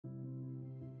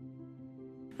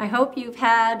I hope you've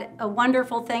had a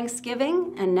wonderful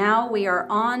Thanksgiving, and now we are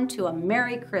on to a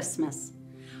Merry Christmas.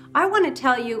 I want to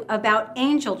tell you about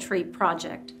Angel Tree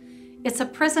Project. It's a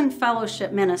prison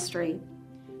fellowship ministry.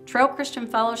 Trail Christian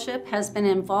Fellowship has been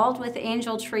involved with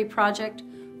Angel Tree Project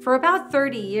for about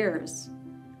 30 years.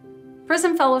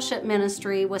 Prison Fellowship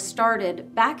Ministry was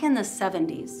started back in the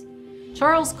 70s.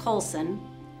 Charles Colson,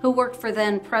 who worked for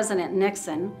then President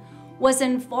Nixon, was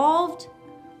involved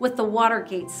with the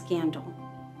Watergate scandal.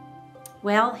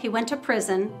 Well, he went to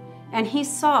prison and he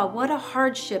saw what a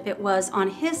hardship it was on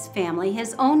his family,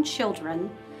 his own children,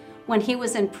 when he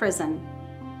was in prison.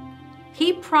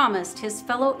 He promised his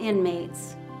fellow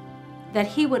inmates that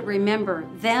he would remember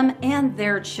them and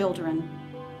their children.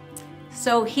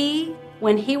 So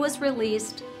when he was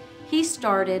released, he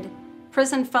started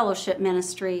Prison Fellowship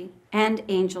Ministry and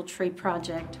Angel Tree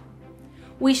Project.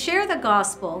 We share the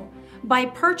gospel by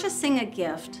purchasing a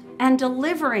gift and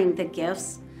delivering the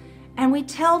gifts, and we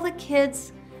tell the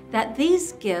kids that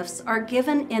these gifts are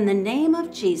given in the name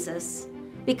of Jesus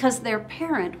because their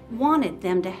parent wanted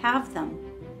them to have them.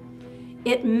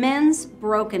 It mends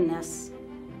brokenness,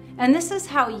 and this is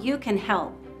how you can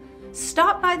help.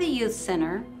 Stop by the youth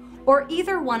center or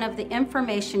either one of the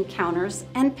information counters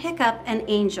and pick up an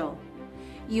angel.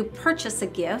 You purchase a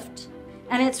gift,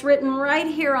 and it's written right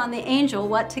here on the angel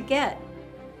what to get.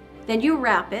 Then you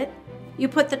wrap it, you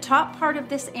put the top part of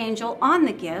this angel on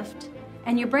the gift,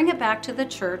 and you bring it back to the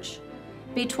church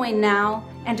between now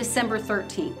and December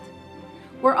 13th.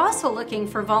 We're also looking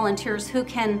for volunteers who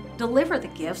can deliver the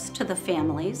gifts to the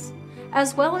families,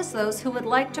 as well as those who would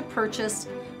like to purchase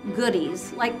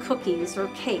goodies like cookies or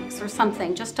cakes or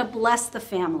something just to bless the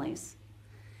families.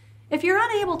 If you're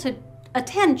unable to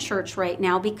attend church right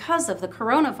now because of the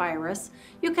coronavirus,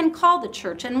 you can call the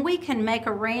church and we can make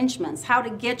arrangements how to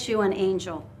get you an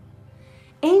angel.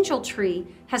 Angel Tree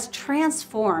has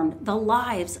transformed the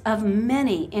lives of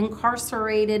many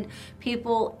incarcerated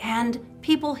people and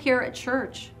people here at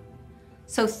church.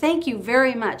 So thank you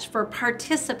very much for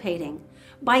participating.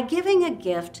 By giving a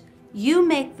gift, you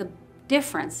make the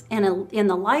difference in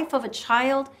the life of a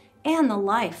child and the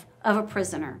life of a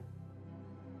prisoner.